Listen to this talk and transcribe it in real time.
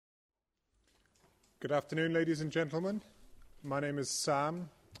Good afternoon, ladies and gentlemen. My name is Sam.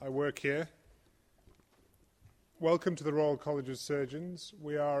 I work here. Welcome to the Royal College of Surgeons.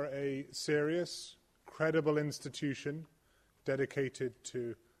 We are a serious, credible institution dedicated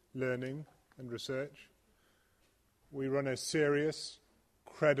to learning and research. We run a serious,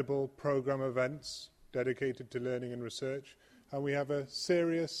 credible program of events dedicated to learning and research. And we have a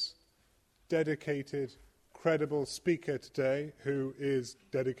serious, dedicated, credible speaker today who is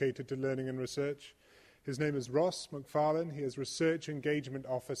dedicated to learning and research. His name is Ross McFarlane. He is Research Engagement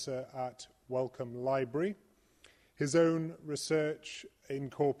Officer at Wellcome Library. His own research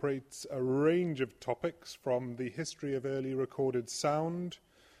incorporates a range of topics from the history of early recorded sound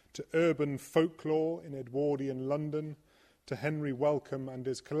to urban folklore in Edwardian London to Henry Wellcome and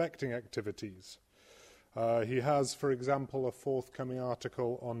his collecting activities. He has, for example, a forthcoming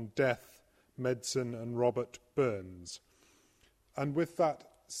article on death, medicine and Robert Burns. And with that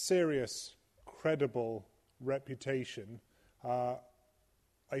serious, credible reputation, I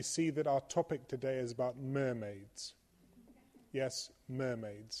see that our topic today is about mermaids. Yes,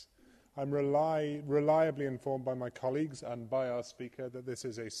 mermaids. I'm reliably informed by my colleagues and by our speaker that this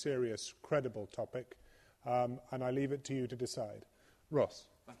is a serious, credible topic, and I leave it to you to decide. Ross.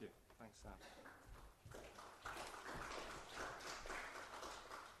 Thank you. Thanks, Sam.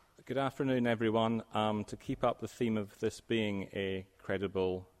 Good afternoon, everyone. To keep up the theme of this being a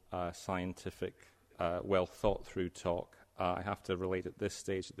credible, scientific, well-thought-through talk, I have to relate at this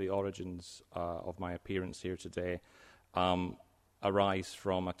stage that the origins of my appearance here today arise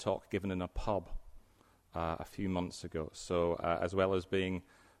from a talk given in a pub a few months ago. So as well as being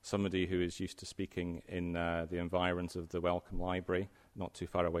somebody who is used to speaking in the environs of the Wellcome Library, not too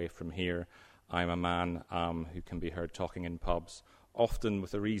far away from here, I'm a man who can be heard talking in pubs, often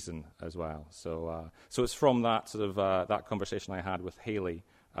with a reason as well. So it's from that sort of that conversation I had with Hayley,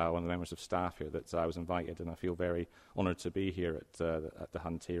 one of the members of staff here, that I was invited, and I feel very honoured to be here at the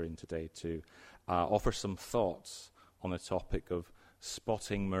Hunterian today to offer some thoughts on the topic of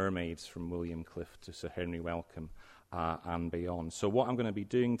spotting mermaids from William Cliff to Sir Henry Wellcome and beyond. So what I'm going to be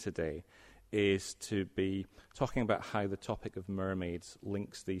doing today is to be talking about how the topic of mermaids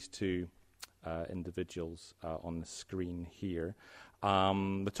links these two individuals on the screen here.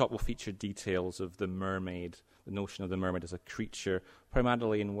 The talk will feature details of the mermaid, the notion of the mermaid as a creature,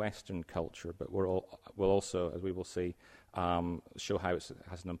 primarily in Western culture, but we'll also, as we will see, show how it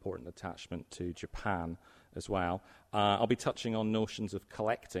has an important attachment to Japan as well. I'll be touching on notions of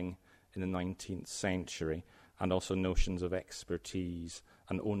collecting in the 19th century and also notions of expertise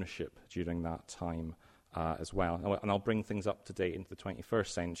and ownership during that time as well. And I'll bring things up to date into the 21st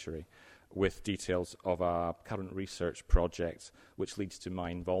century with details of a current research project which leads to my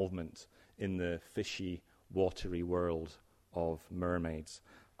involvement in the fishy, watery world of mermaids.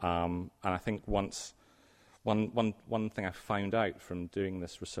 And I think one thing I found out from doing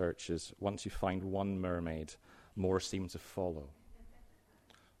this research is once you find one mermaid, more seem to follow.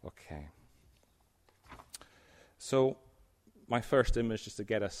 Okay. So my first image, just to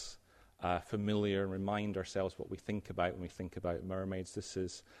get us familiar and remind ourselves what we think about when we think about mermaids. This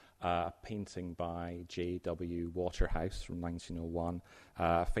is a painting by J.W. Waterhouse from 1901,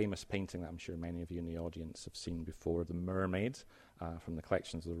 a famous painting that I'm sure many of you in the audience have seen before, The Mermaid, from the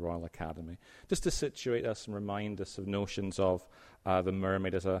collections of the Royal Academy. Just to situate us and remind us of notions of the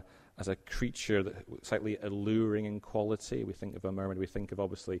mermaid as a creature that slightly alluring in quality. We think of a mermaid, we think of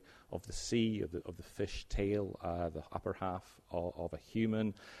obviously of the sea, of the fish tail, the upper half of a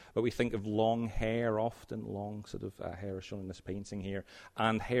human. But we think of long hair, often long sort of hair is shown in this painting here,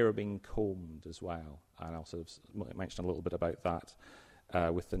 and hair being combed as well. And I'll sort of mention a little bit about that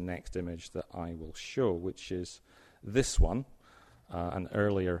with the next image that I will show, which is this one, an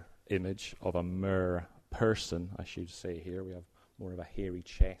earlier image of a mer person, I should say here. We have more of a hairy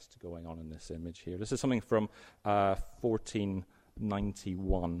chest going on in this image here. This is something from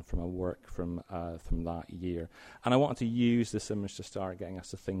 1491 from a work from that year. And I wanted to use this image to start getting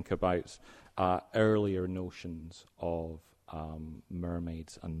us to think about earlier notions of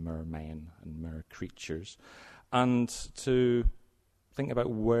mermaids and mermen and mer creatures, and to think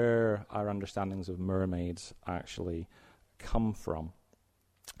about where our understandings of mermaids actually come from.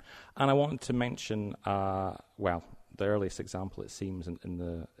 And I wanted to mention, the earliest example, it seems, in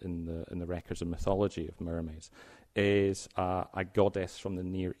the records of mythology of mermaids is a goddess from the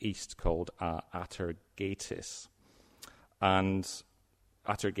Near East called Atargatis. And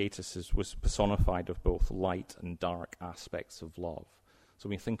Atargatis was personified of both light and dark aspects of love. So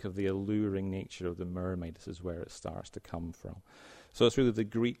when we think of the alluring nature of the mermaid, this is where it starts to come from. So it's really the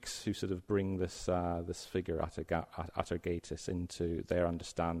Greeks who sort of bring this figure Atargatis into their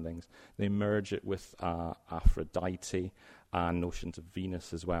understandings. They merge it with Aphrodite and notions of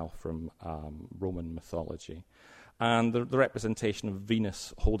Venus as well from Roman mythology. And the representation of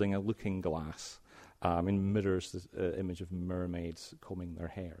Venus holding a looking glass mirrors the image of mermaids combing their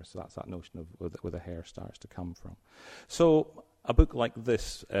hair. So that's that notion of where the hair starts to come from. So a book like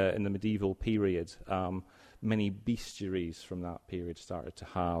this in the medieval period, many bestiaries from that period started to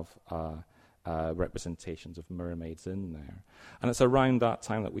have representations of mermaids in there. And it's around that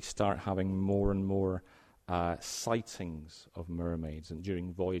time that we start having more and more sightings of mermaids and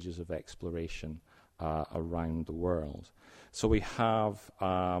during voyages of exploration around the world. So we have,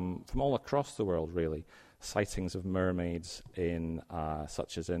 from all across the world really, sightings of mermaids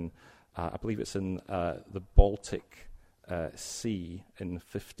such as in, I believe it's in the Baltic Sea in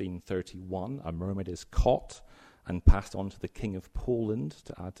 1531. A mermaid is caught and passed on to the King of Poland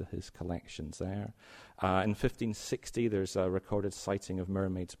to add to his collections there. In 1560, there's a recorded sighting of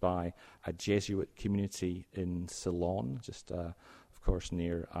mermaids by a Jesuit community in Ceylon, just of course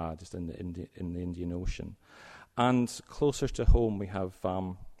near, just in the Indian Ocean. And closer to home, we have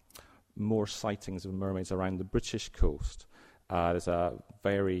more sightings of mermaids around the British coast. There's a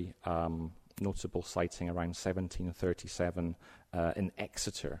very notable sighting around 1737 in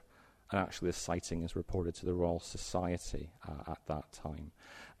Exeter. And actually this sighting is reported to the Royal Society at that time.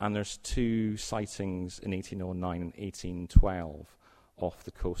 And there's two sightings in 1809 and 1812 off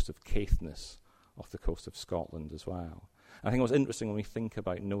the coast of Caithness, off the coast of Scotland as well. I think what's interesting when we think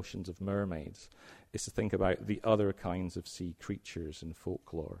about notions of mermaids is to think about the other kinds of sea creatures in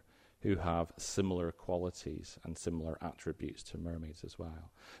folklore who have similar qualities and similar attributes to mermaids as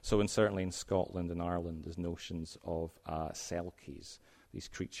well. So certainly in Scotland and Ireland, there's notions of selkies, these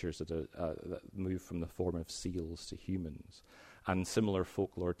creatures that move from the form of seals to humans. And similar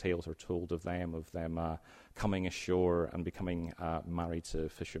folklore tales are told of them coming ashore and becoming married to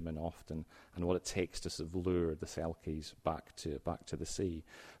fishermen often, and what it takes to sort of lure the selkies back to the sea.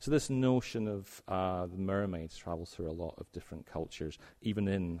 So this notion of the mermaids travels through a lot of different cultures, even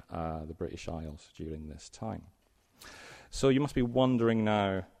in the British Isles during this time. So you must be wondering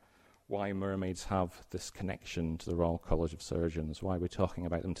now why mermaids have this connection to the Royal College of Surgeons, why we're talking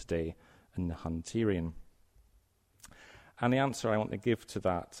about them today in the Hunterian. And the answer I want to give to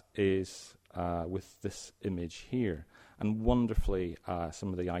that is with this image here. And wonderfully,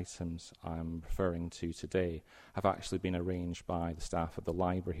 some of the items I'm referring to today have actually been arranged by the staff of the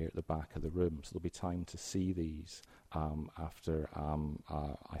library here at the back of the room. So there'll be time to see these after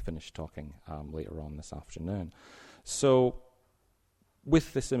I finish talking later on this afternoon. So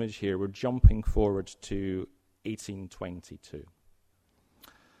with this image here, we're jumping forward to 1822.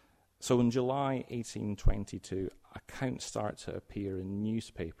 So in July 1822, accounts start to appear in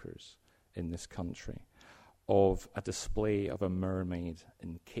newspapers in this country of a display of a mermaid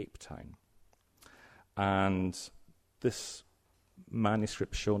in Cape Town. And this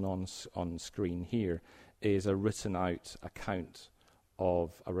manuscript shown on screen here is a written out account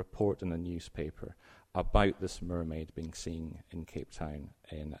of a report in the newspaper about this mermaid being seen in Cape Town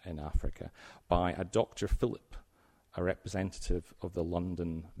in Africa by a Dr. Philip, a representative of the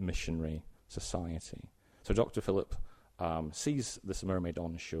London Missionary Society. So Dr. Philip sees this mermaid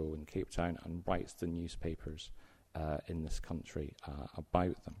on show in Cape Town and writes the newspapers in this country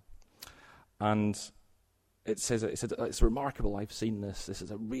about them. And it says it's remarkable, I've seen this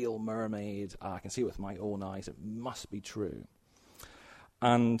is a real mermaid, I can see it with my own eyes, it must be true.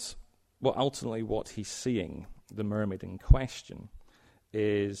 And ultimately what he's seeing, the mermaid in question,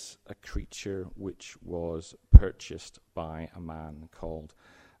 is a creature which was purchased by a man called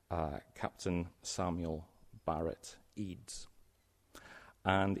Captain Samuel Barrett Eads.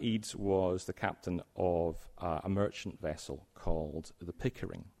 And Eads was the captain of a merchant vessel called the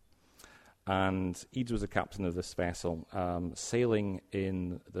Pickering. And Eads was the captain of this vessel sailing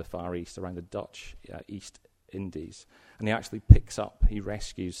in the Far East around the Dutch East Indies. And he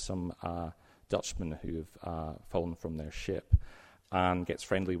rescues some Dutchmen who have fallen from their ship and gets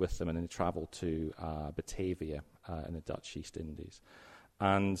friendly with them, and then they travel to Batavia in the Dutch East Indies.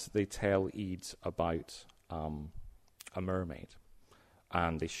 And they tell Eads about a mermaid.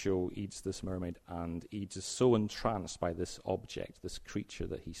 And they show Eads this mermaid, and Eads is so entranced by this object, this creature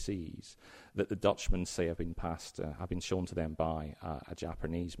that he sees, that the Dutchmen say have been shown to them by a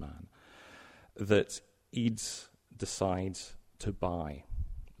Japanese man, that Eads decides to buy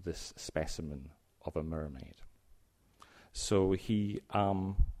this specimen of a mermaid. So he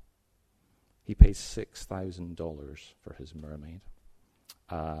pays $6,000 for his mermaid.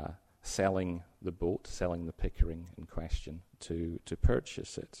 selling the boat, selling the Pickering in question to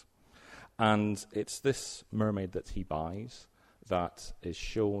purchase it. And it's this mermaid that he buys that is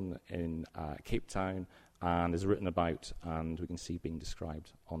shown in Cape Town and is written about, and we can see being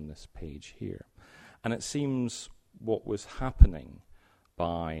described on this page here. And it seems what was happening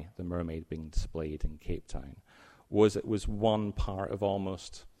by the mermaid being displayed in Cape Town was it was one part of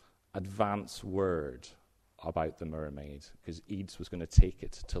almost advance word about the mermaid, because Eads was going to take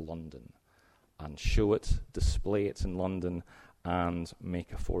it to London and show it, display it in London, and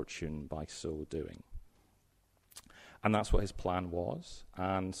make a fortune by so doing. And that's what his plan was.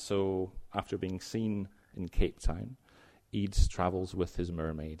 And so after being seen in Cape Town, Eads travels with his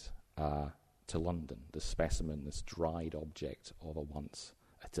mermaid to London, this specimen, this dried object of a once,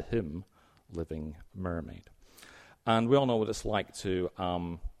 to him, living mermaid. And we all know what it's like to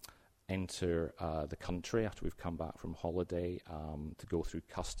enter the country after we've come back from holiday, to go through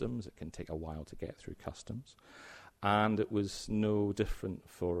customs. It can take a while to get through customs. And it was no different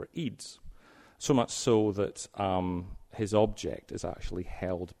for Eads. So much so that his object is actually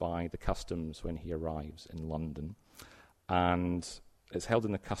held by the customs when he arrives in London. And it's held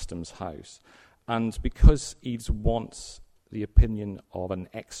in the customs house. And because Eads wants the opinion of an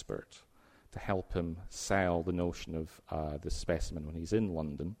expert to help him sell the notion of the specimen when he's in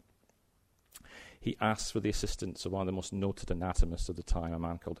London, he asks for the assistance of one of the most noted anatomists of the time, a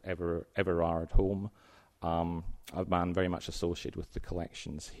man called Everard Home, a man very much associated with the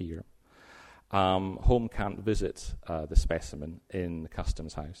collections here. Home can't visit the specimen in the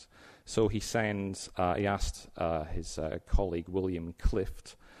customs house, so he asked his colleague William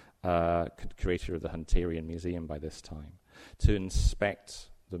Clift, curator of the Hunterian Museum by this time, to inspect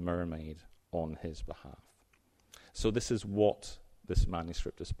the mermaid on his behalf. So this is what this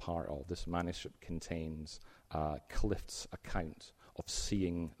manuscript is part of. This manuscript contains Clift's account of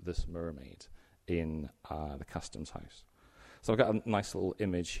seeing this mermaid in the customs house. So I've got a nice little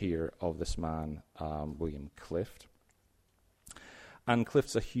image here of this man, William Clift. And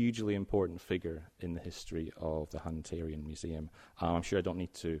Clift's a hugely important figure in the history of the Hunterian Museum. I'm sure I don't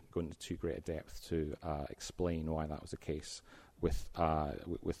need to go into too great a depth to explain why that was the case with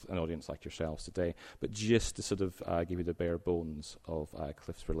an audience like yourselves today, but just to sort of give you the bare bones of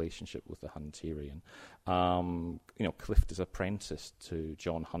Clift's relationship with the Hunterian. Clift is apprenticed to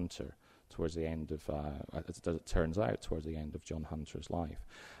John Hunter towards the end of, as it turns out, towards the end of John Hunter's life.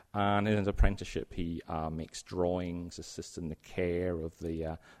 And in his apprenticeship, he makes drawings, assists in the care of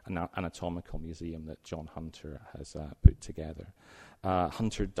the anatomical museum that John Hunter has put together.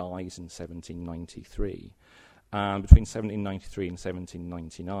 Hunter dies in 1793. And between 1793 and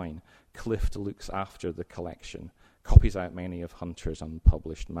 1799, Clift looks after the collection, copies out many of Hunter's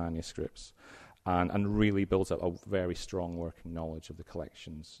unpublished manuscripts, and really builds up a very strong working knowledge of the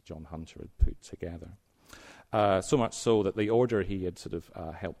collections John Hunter had put together. So much so that the order he had sort of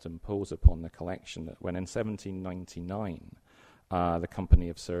helped impose upon the collection, that when in 1799 the Company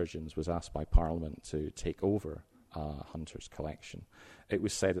of Surgeons was asked by Parliament to take over Hunter's collection, it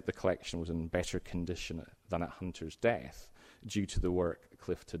was said that the collection was in better condition than at Hunter's death due to the work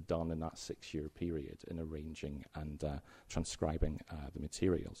Clift had done in that 6-year period in arranging and transcribing the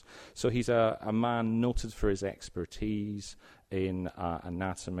materials. So he's a man noted for his expertise in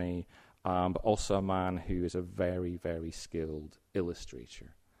anatomy, but also a man who is a very, very skilled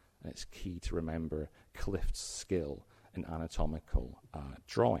illustrator. And it's key to remember Clift's skill in anatomical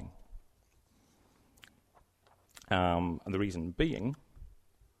drawing. And the reason being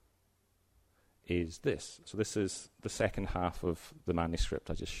is this. So this is the second half of the manuscript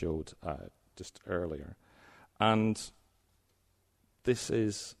I just showed just earlier. And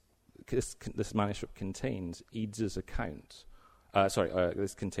this manuscript contains Eads's account.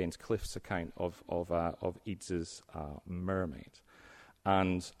 This contains Clift's account of Eads's mermaid.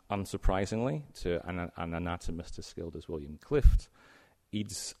 And unsurprisingly, to an anatomist as skilled as William Clift,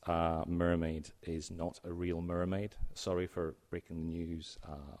 Eads' mermaid is not a real mermaid. Sorry for breaking the news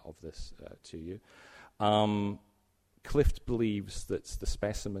of this to you. Clift believes that the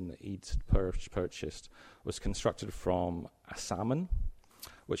specimen that Eads had purchased was constructed from a salmon,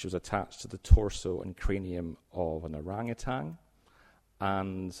 which was attached to the torso and cranium of an orangutan,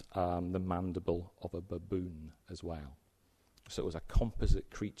 and the mandible of a baboon as well. So it was a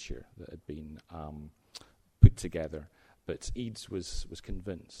composite creature that had been put together. But Eads was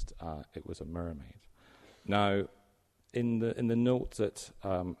convinced it was a mermaid. Now, in the note that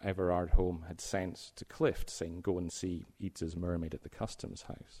Everard Home had sent to Clift, saying go and see Eads's mermaid at the customs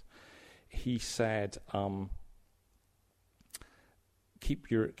house, he said keep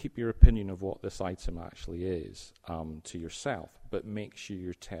your opinion of what this item actually is to yourself, but make sure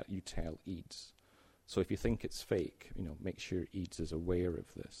you tell Eads. So if you think it's fake, make sure Eads is aware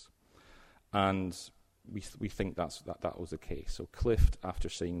of this. And we think that was the case. So Clift, after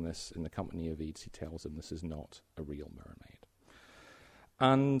seeing this in the company of Eads, he tells him this is not a real mermaid.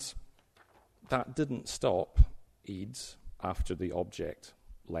 And that didn't stop Eads after the object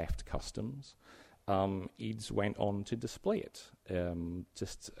left customs. Eads went on to display it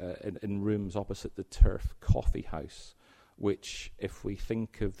in rooms opposite the Turf Coffee House, which, if we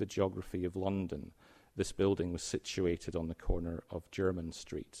think of the geography of London, this building was situated on the corner of Jermyn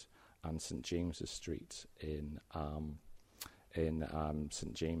Street and St James's Street in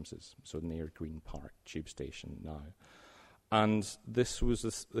St James's, so near Green Park Tube Station now. And this was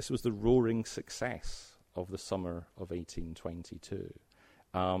the roaring success of the summer of 1822.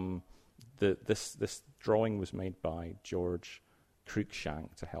 This drawing was made by George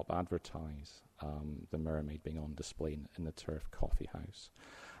Cruikshank to help advertise the mermaid being on display in the Turf Coffee House.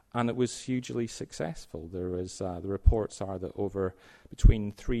 And it was hugely successful. There was the reports are that over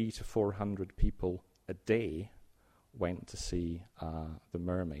between 300 to 400 people a day went to see the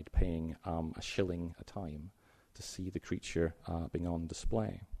mermaid, paying a shilling a time to see the creature being on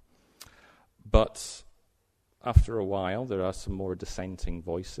display. But after a while, there are some more dissenting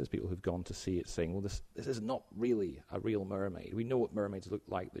voices, people who've gone to see it saying, well, this is not really a real mermaid. We know what mermaids look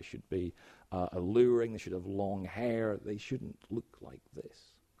like. They should be alluring. They should have long hair. They shouldn't look like this.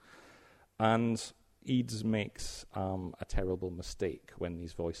 And Eads makes a terrible mistake when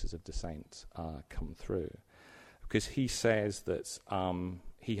these voices of dissent come through, because he says that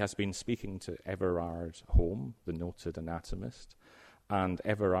he has been speaking to Everard Home, the noted anatomist, and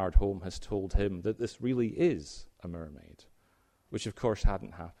Everard Home has told him that this really is a mermaid, which of course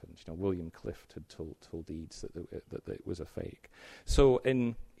hadn't happened. William Clift had told Eads that it was a fake. So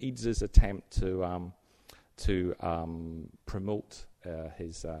in Eads's attempt to promote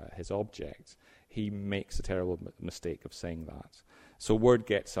his object, he makes a terrible mistake of saying that. So word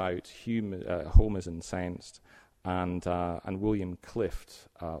gets out, Home is incensed, and William Clift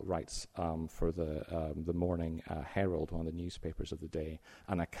writes for the Morning Herald, one of the newspapers of the day,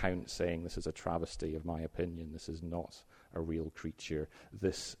 an account saying, this is a travesty of my opinion, this is not a real creature,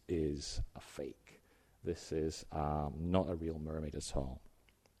 this is a fake, this is not a real mermaid at all.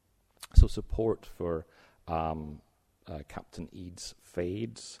 So support for Captain Eads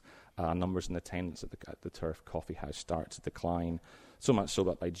fades. Numbers in attendance at the Turf Coffee House start to decline, so much so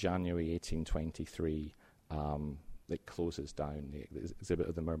that by January 1823, it closes down. The exhibit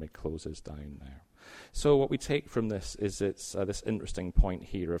of the mermaid closes down there. So what we take from this is it's this interesting point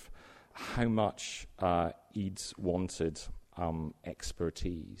here of how much Eads wanted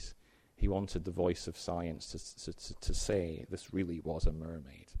expertise. He wanted the voice of science to say this really was a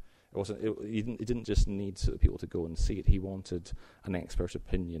mermaid. He didn't just need people to go and see it. He wanted an expert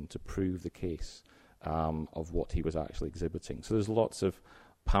opinion to prove the case of what he was actually exhibiting. So there's lots of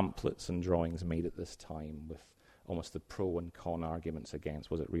pamphlets and drawings made at this time with almost the pro and con arguments against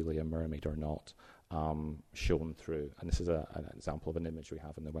was it really a mermaid or not shown through. And this is an example of an image we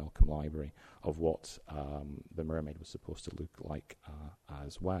have in the Wellcome Library of what the mermaid was supposed to look like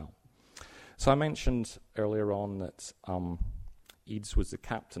as well. So I mentioned earlier on that Eads was the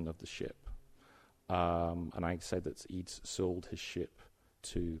captain of the ship, and I said that Eads sold his ship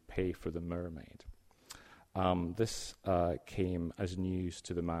to pay for the mermaid. This came as news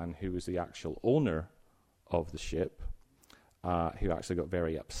to the man who was the actual owner of the ship, who actually got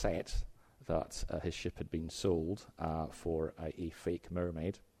very upset that his ship had been sold for a fake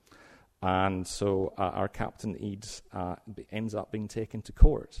mermaid. And so our Captain Eads ends up being taken to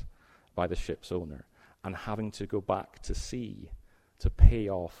court by the ship's owner and having to go back to sea to pay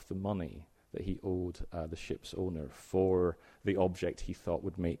off the money that he owed the ship's owner for the object he thought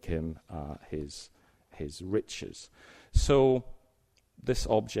would make him his riches. So this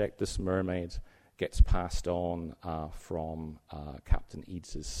object, this mermaid, gets passed on from Captain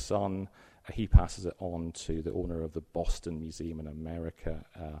Eads' son. He passes it on to the owner of the Boston Museum in America.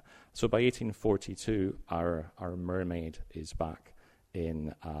 So by 1842, our mermaid is back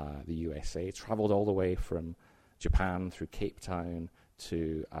in the USA, traveled all the way from Japan through Cape Town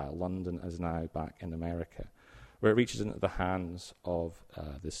to London, as now back in America, where it reaches into the hands of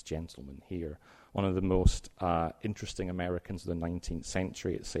this gentleman here, one of the most interesting Americans of the 19th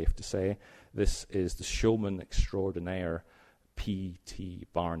century, it's safe to say. This is the showman extraordinaire, P.T.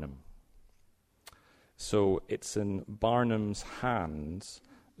 Barnum. So it's in Barnum's hands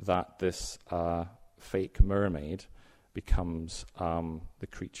that this fake mermaid becomes the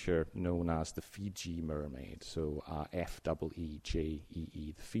creature known as the Fiji mermaid, so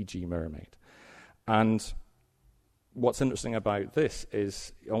F-E-E-J-E-E, the Fiji mermaid. And what's interesting about this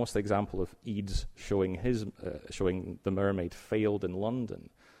is almost the example of Eads showing the mermaid failed in London,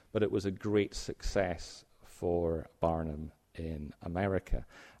 but it was a great success for Barnum in America.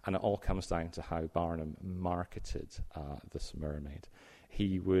 And it all comes down to how Barnum marketed this mermaid.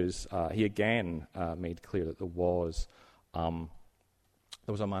 He again made clear that there was a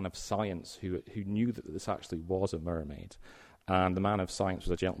man of science who knew that this actually was a mermaid. And the man of science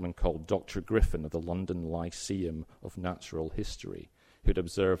was a gentleman called Dr. Griffin of the London Lyceum of Natural History, who'd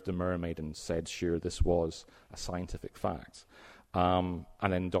observed the mermaid and said, sure, this was a scientific fact. And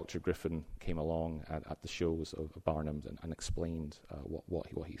then Dr. Griffin came along at the shows of Barnum and explained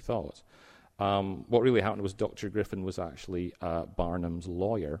what he thought. What really happened was Dr. Griffin was actually Barnum's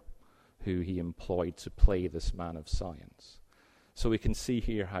lawyer, who he employed to play this man of science. So we can see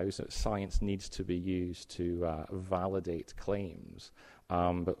here how science needs to be used to validate claims.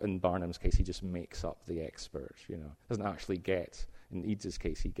 But in Barnum's case, he just makes up the expert. Doesn't actually get. In Eads'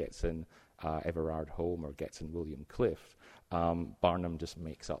 case, he gets in Everard Home or gets in William Clift. Barnum just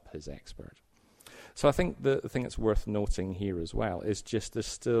makes up his expert. So I think the thing that's worth noting here as well is just there's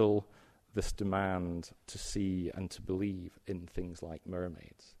still this demand to see and to believe in things like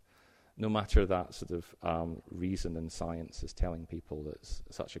mermaids. No matter that sort of reason and science is telling people that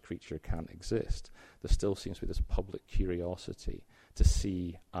such a creature can't exist, there still seems to be this public curiosity to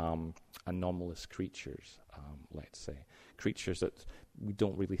see anomalous creatures, let's say. Creatures that we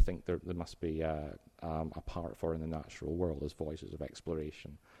don't really think there must be a part for in the natural world as voices of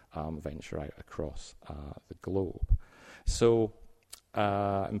exploration venture out across the globe. So,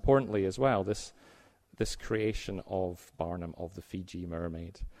 importantly as well, this creation of Barnum of the Fiji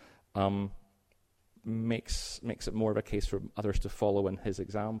mermaid makes it more of a case for others to follow in his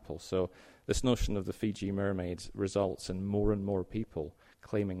example. So this notion of the Fiji mermaid results in more and more people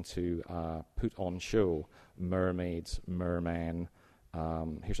claiming to put on show mermaids, mermen.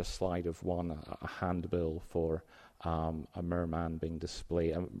 Here's a slide of one, a handbill for a merman being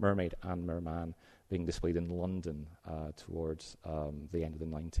displayed, a mermaid and merman being displayed in London towards the end of the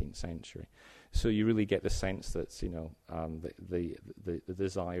 19th century. So you really get the sense that the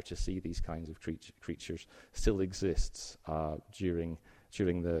desire to see these kinds of creatures still exists during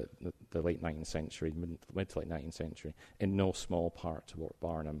the late 19th century, mid to late 19th century, in no small part to what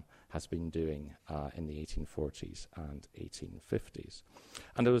Barnum has been doing in the 1840s and 1850s.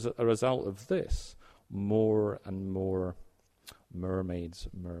 And as a result of this, more and more mermaids,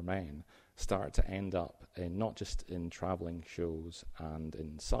 mermen, start to end up in not just in travelling shows and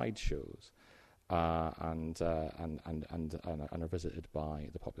in sideshows, and are visited by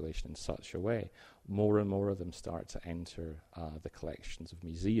the population in such a way. More and more of them start to enter the collections of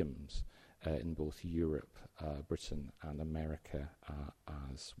museums in both Europe, Britain, and America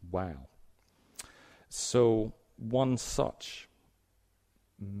as well. So one such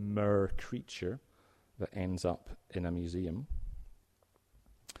mer creature that ends up in a museum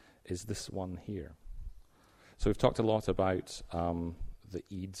is this one here. So we've talked a lot about the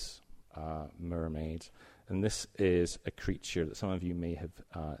Eads mermaid, and this is a creature that some of you may have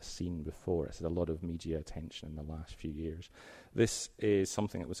seen before. It's had a lot of media attention in the last few years. This is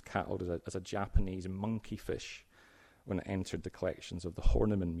something that was catalogued as a Japanese monkeyfish when it entered the collections of the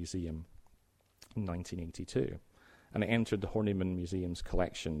Horniman Museum in 1982. And it entered the Horniman Museum's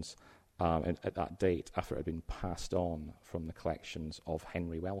collections at that date after it had been passed on from the collections of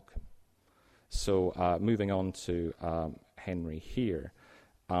Henry Wellcome. So moving on to Henry here,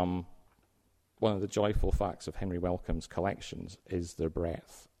 one of the joyful facts of Henry Wellcome's collections is their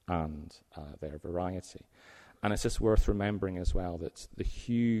breadth and their variety. And it's just worth remembering as well that the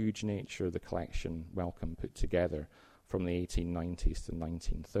huge nature of the collection Wellcome put together from the 1890s to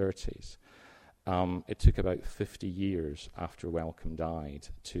 1930s, it took about 50 years after Wellcome died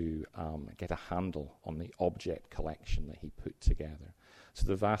to get a handle on the object collection that he put together. So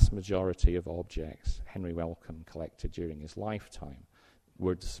the vast majority of objects Henry Wellcome collected during his lifetime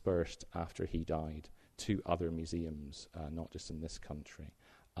were dispersed after he died to other museums, not just in this country,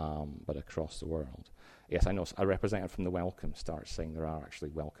 but across the world. Yes, I know a representative from the Wellcome starts saying there are actually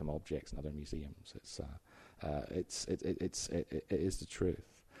Wellcome objects in other museums. It is the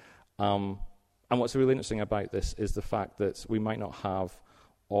truth. And what's really interesting about this is the fact that we might not have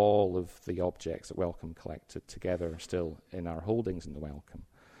all of the objects that Wellcome collected together still in our holdings in the Wellcome,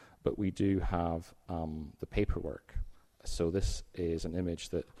 but we do have the paperwork. So this is an image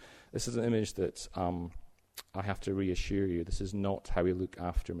that I have to reassure you, this is not how we look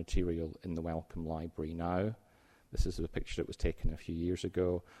after material in the Wellcome Library now. This is a picture that was taken a few years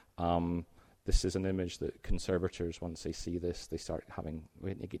ago. This is an image that conservators, once they see this, they start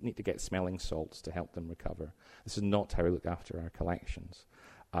we need to get smelling salts to help them recover. This is not how we look after our collections,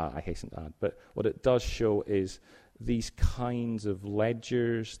 I hasten to add. But what it does show is these kinds of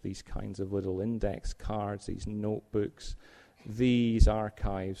ledgers, these kinds of little index cards, these notebooks, these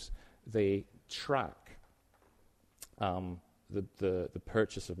archives, they track the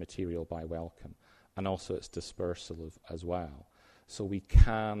purchase of material by Wellcome and also its dispersal as well. So we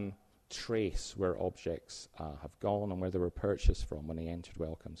can trace where objects have gone and where they were purchased from when they entered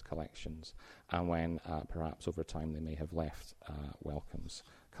Wellcome's collections and when perhaps over time they may have left Wellcome's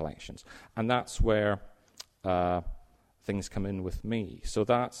collections. And that's where things come in with me. So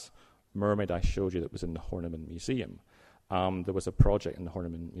that's Mermaid I showed you that was in the Horniman Museum. There was a project in the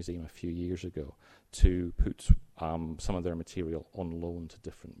Horniman Museum a few years ago to put some of their material on loan to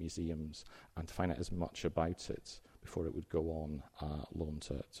different museums and to find out as much about it before it would go on loan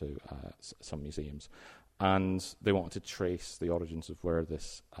to some museums. And they wanted to trace the origins of where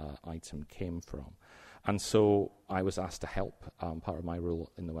this item came from. And so I was asked to help. Part of my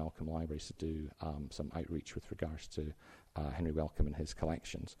role in the Wellcome Library is to do some outreach with regards to Henry Wellcome and his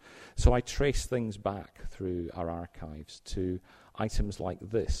collections. So I traced things back through our archives to items like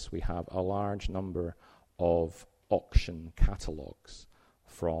this. We have a large number of auction catalogues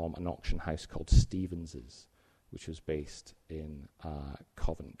from an auction house called Stevens's, which was based in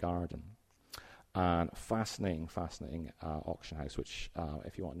Covent Garden. And fascinating auction house, which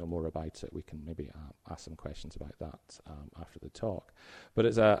if you want to know more about it, we can maybe ask some questions about that after the talk. But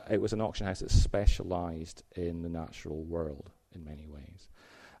it was an auction house that specialised in the natural world in many ways.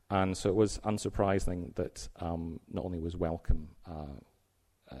 And so it was unsurprising that not only was Wellcome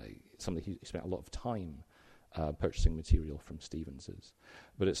somebody who spent a lot of time purchasing material from Stevens's,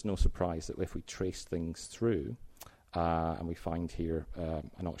 but it's no surprise that if we trace things through, and we find here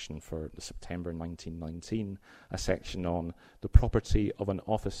an auction for September 1919, a section on the property of an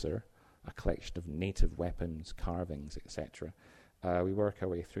officer, a collection of native weapons, carvings, etc. We work our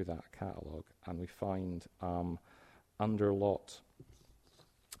way through that catalogue, and we find under lot,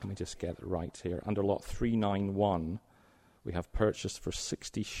 let me just get it right here, under lot 391, we have purchased for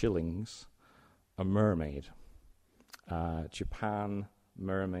 60 shillings a mermaid, Japan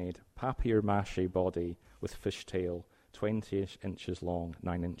mermaid, papier-mâché body with fishtail, 20 inches long,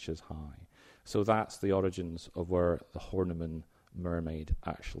 9 inches high. So that's the origins of where the Horniman mermaid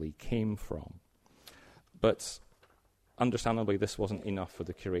actually came from. But understandably, this wasn't enough for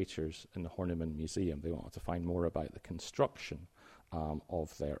the curators in the Horniman Museum. They wanted to find more about the construction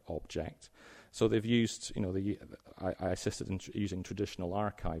of their object. So they've used, I assisted in using traditional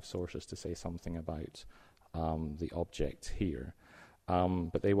archive sources to say something about the object here.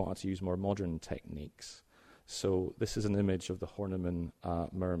 But they wanted to use more modern techniques. So this is an image of the Horniman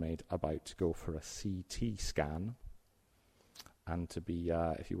mermaid about to go for a CT scan and to be,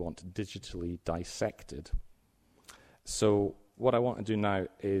 if you want, digitally dissected. So what I want to do now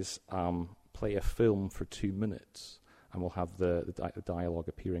is play a film for 2 minutes, and we'll have the dialogue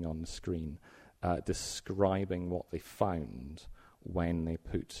appearing on the screen describing what they found when they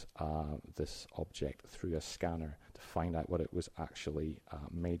put this object through a scanner to find out what it was actually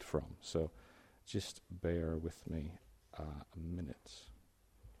made from. So just bear with me a minute.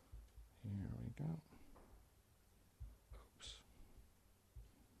 Here we go. Oops.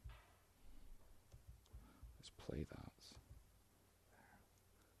 Let's play that.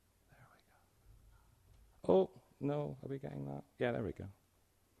 There we go. Oh, no, are we getting that? Yeah, there we go.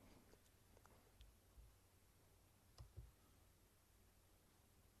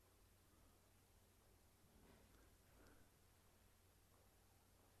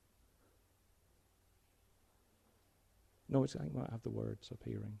 No, I might have the words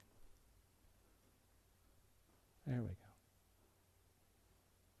appearing. There we go.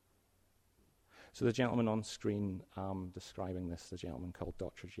 So the gentleman on screen describing this, the gentleman called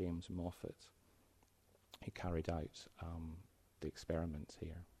Dr. James Moffat, who carried out the experiment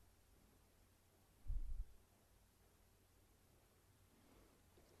here.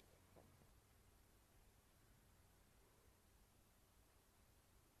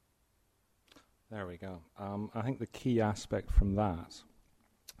 There we go. I think the key aspect from that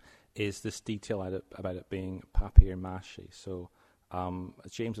is this detail about it being papier-mâché. So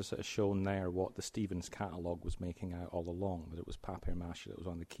James has sort of shown there what the Stevens catalogue was making out all along, that it was papier-mâché that was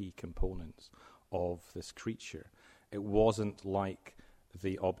one of the key components of this creature. It wasn't like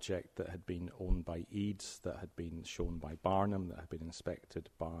the object that had been owned by Eads, that had been shown by Barnum, that had been inspected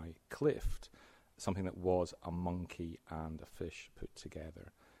by Clift, something that was a monkey and a fish put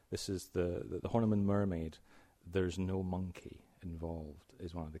together. This is the Horniman mermaid there's no monkey involved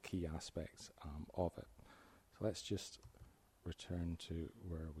is one of the key aspects of it. So let's just return to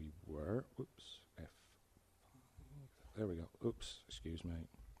where we were. Oops, F5. There we go. Oops, excuse me.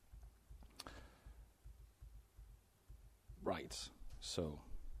 Right, so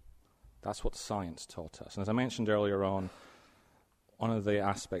that's what science taught us. And as I mentioned earlier on, one of the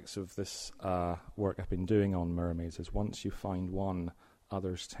aspects of this work I've been doing on mermaids is once you find one,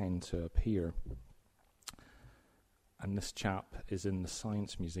 others tend to appear. And this chap is in the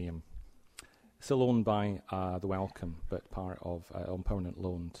Science Museum. Still owned by the Wellcome, but part of on permanent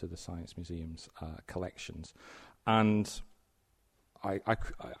loan to the Science Museum's collections. And I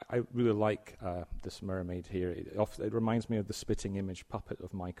really like this mermaid here. It reminds me of the spitting image puppet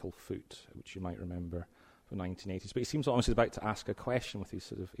of Michael Foot, which you might remember from the 1980s. But he seems almost about to ask a question with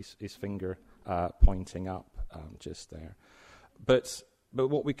his finger pointing up just there. But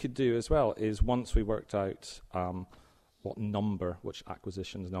what we could do as well is once we worked out which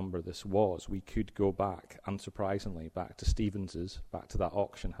acquisitions number this was, we could go back, unsurprisingly, back to Stevens's, back to that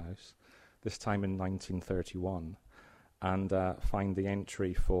auction house, this time in 1931, and find the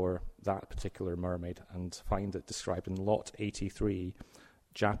entry for that particular mermaid, and find it described in Lot 83,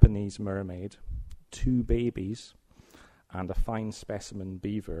 Japanese mermaid, 2 babies, and a fine specimen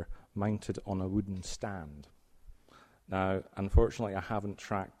beaver mounted on a wooden stand. Now, unfortunately, I haven't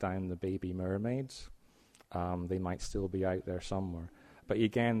tracked down the baby mermaids. They might still be out there somewhere. But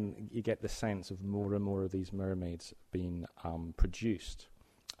again, you get the sense of more and more of these mermaids being produced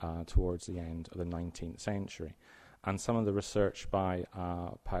towards the end of the 19th century. And some of the research by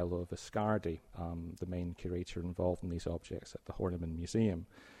Paolo Viscardi, the main curator involved in these objects at the Horniman Museum,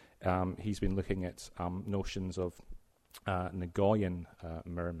 he's been looking at notions of Nagoyan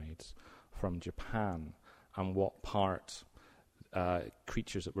mermaids from Japan and what part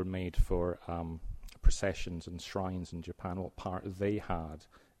creatures that were made for processions and shrines in Japan, what part they had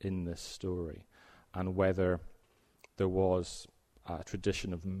in this story, and whether there was a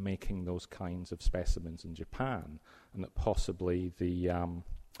tradition of making those kinds of specimens in Japan, and that possibly the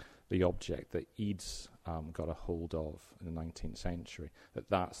object that Eads got a hold of in the 19th century,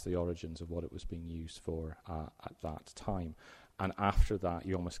 that's the origins of what it was being used for at that time. And after that,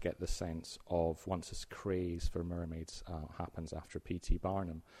 you almost get the sense of, once this craze for mermaids happens after P.T.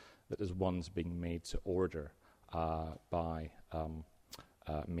 Barnum, that there's ones being made to order by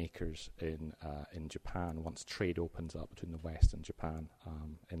makers in Japan once trade opens up between the West and Japan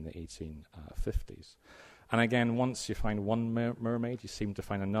in the 1850s. And again, once you find one mermaid, you seem to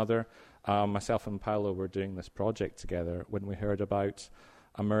find another. Myself and Paolo were doing this project together when we heard about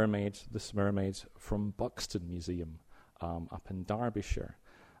this mermaid from Buxton Museum up in Derbyshire.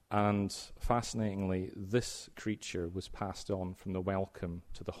 And fascinatingly, this creature was passed on from the Wellcome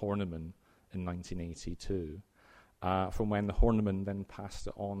to the Horniman in 1982, from when the Horniman then passed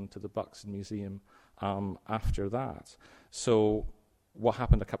it on to the Buxton Museum after that. So what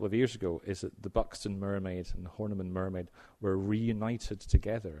happened a couple of years ago is that the Buxton mermaid and the Horniman mermaid were reunited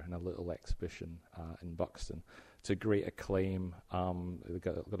together in a little exhibition in Buxton to great acclaim. They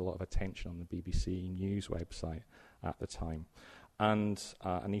got a lot of attention on the BBC News website at the time. And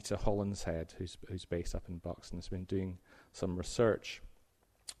Anita Hollinshead, who's based up in Buxton, has been doing some research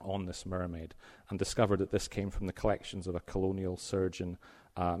on this mermaid and discovered that this came from the collections of a colonial surgeon,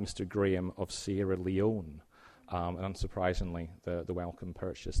 Mr. Graham of Sierra Leone. And unsurprisingly, the Wellcome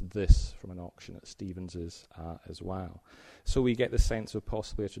purchased this from an auction at Stevens's as well. So we get the sense of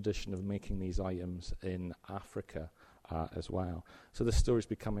possibly a tradition of making these items in Africa as well. So this story is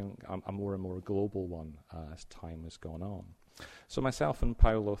becoming a more and more global one as time has gone on. So myself and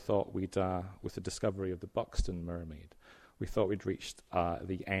Paolo thought with the discovery of the Buxton mermaid, we thought we'd reached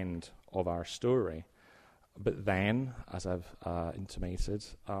the end of our story. But then, as I've intimated,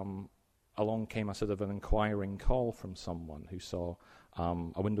 along came a sort of an inquiring call from someone who saw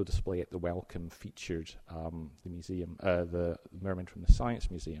a window display at the Wellcome featured the museum, the mermaid from the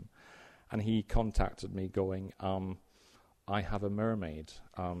Science Museum. And he contacted me going, I have a mermaid.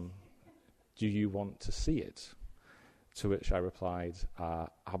 Do you want to see it? To which I replied,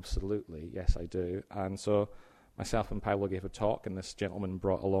 absolutely, yes, I do. And so myself and Paolo gave a talk, and this gentleman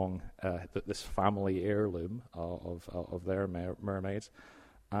brought along this family heirloom of their mermaids.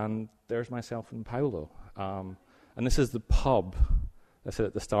 And there's myself and Paolo. And this is the pub I said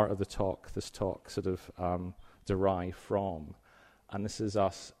at the start of the talk, this talk sort of derived from. And this is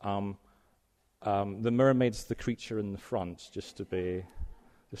us. The mermaid's the creature in the front, just to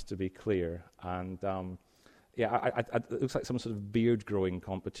be clear. And it looks like some sort of beard growing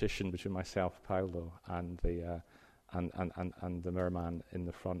competition between myself, Paolo, and the merman in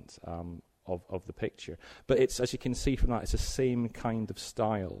the front. of the picture. But it's, as you can see from that, it's the same kind of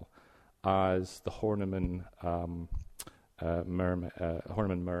style as the Horniman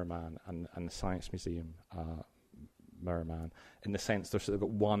Merman and the Science Museum Merman, in the sense they've sort of got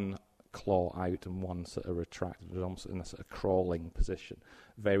one claw out and one sort of retracted. They're almost in a sort of crawling position,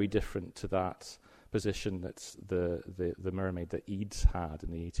 very different to that position that's the mermaid that Eads had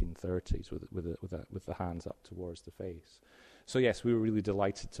in the 1830s with the hands up towards the face. So yes, we were really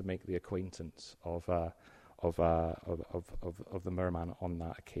delighted to make the acquaintance of the merman on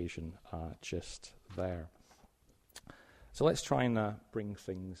that occasion just there. So let's try and bring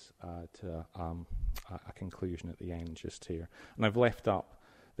things to a conclusion at the end just here. And I've left up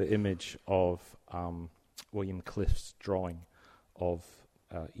the image of William Cliff's drawing of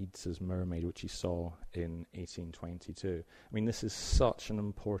Eads's mermaid, which he saw in 1822. I mean, this is such an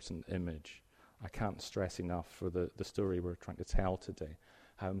important image. I can't stress enough for the story we're trying to tell today,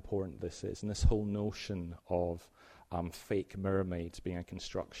 how important this is. And this whole notion of fake mermaids being a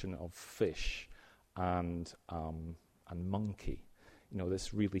construction of fish and monkey,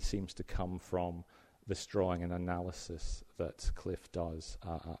 this really seems to come from this drawing and analysis that Cliff does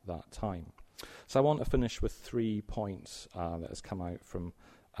at that time. So I want to finish with 3 points that has come out from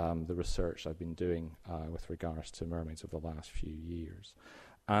the research I've been doing with regards to mermaids over the last few years.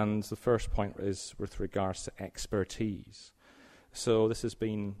 And the first point is with regards to expertise. So this has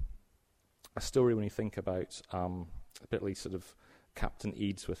been a story when you think about, particularly sort of Captain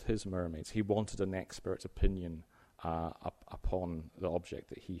Eads with his mermaids. He wanted an expert opinion upon the object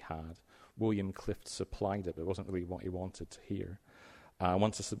that he had. William Cliff supplied it, but it wasn't really what he wanted to hear.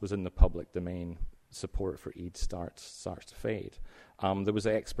 Once this was in the public domain, support for Eads starts to fade. There was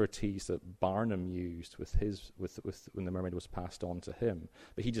expertise that Barnum used with when the mermaid was passed on to him,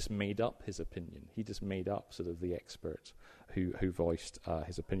 but he just made up his opinion. He just made up sort of the expert who voiced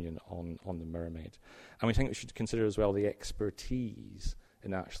his opinion on the mermaid. And we think we should consider as well the expertise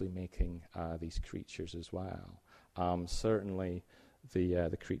in actually making these creatures as well. Certainly,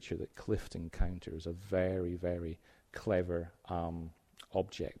 the creature that Clift encounters, a very, very clever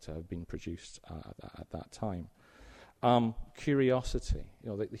object to have been produced at that time. Curiosity,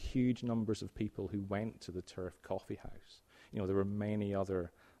 the huge numbers of people who went to the Turf Coffee House. There were many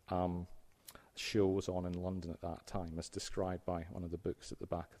other shows on in London at that time, as described by one of the books at the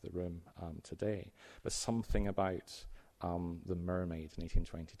back of the room today. But something about the mermaid in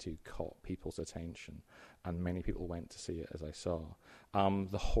 1822 caught people's attention, and many people went to see it, as I saw.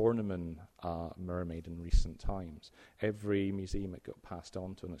 The Horniman mermaid in recent times, every museum it got passed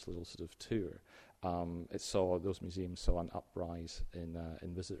on to in its little sort of tour, those museums saw an uprise in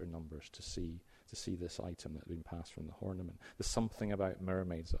visitor numbers to see this item that had been passed from the Horniman. There's something about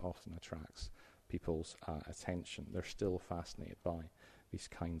mermaids that often attracts people's attention. They're still fascinated by these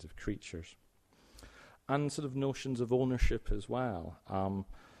kinds of creatures. And sort of notions of ownership as well.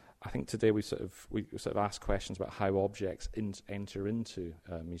 I think today we sort of ask questions about how objects enter into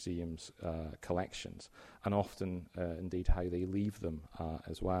museums' collections, and often indeed how they leave them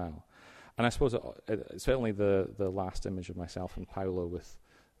as well. And I suppose certainly the last image of myself and Paolo with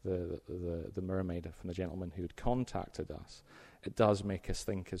the mermaid from the gentleman who had contacted us, it does make us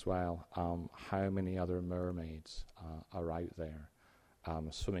think as well how many other mermaids are out there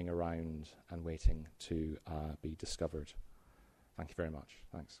swimming around and waiting to be discovered. Thank you very much.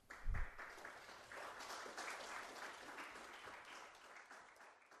 Thanks.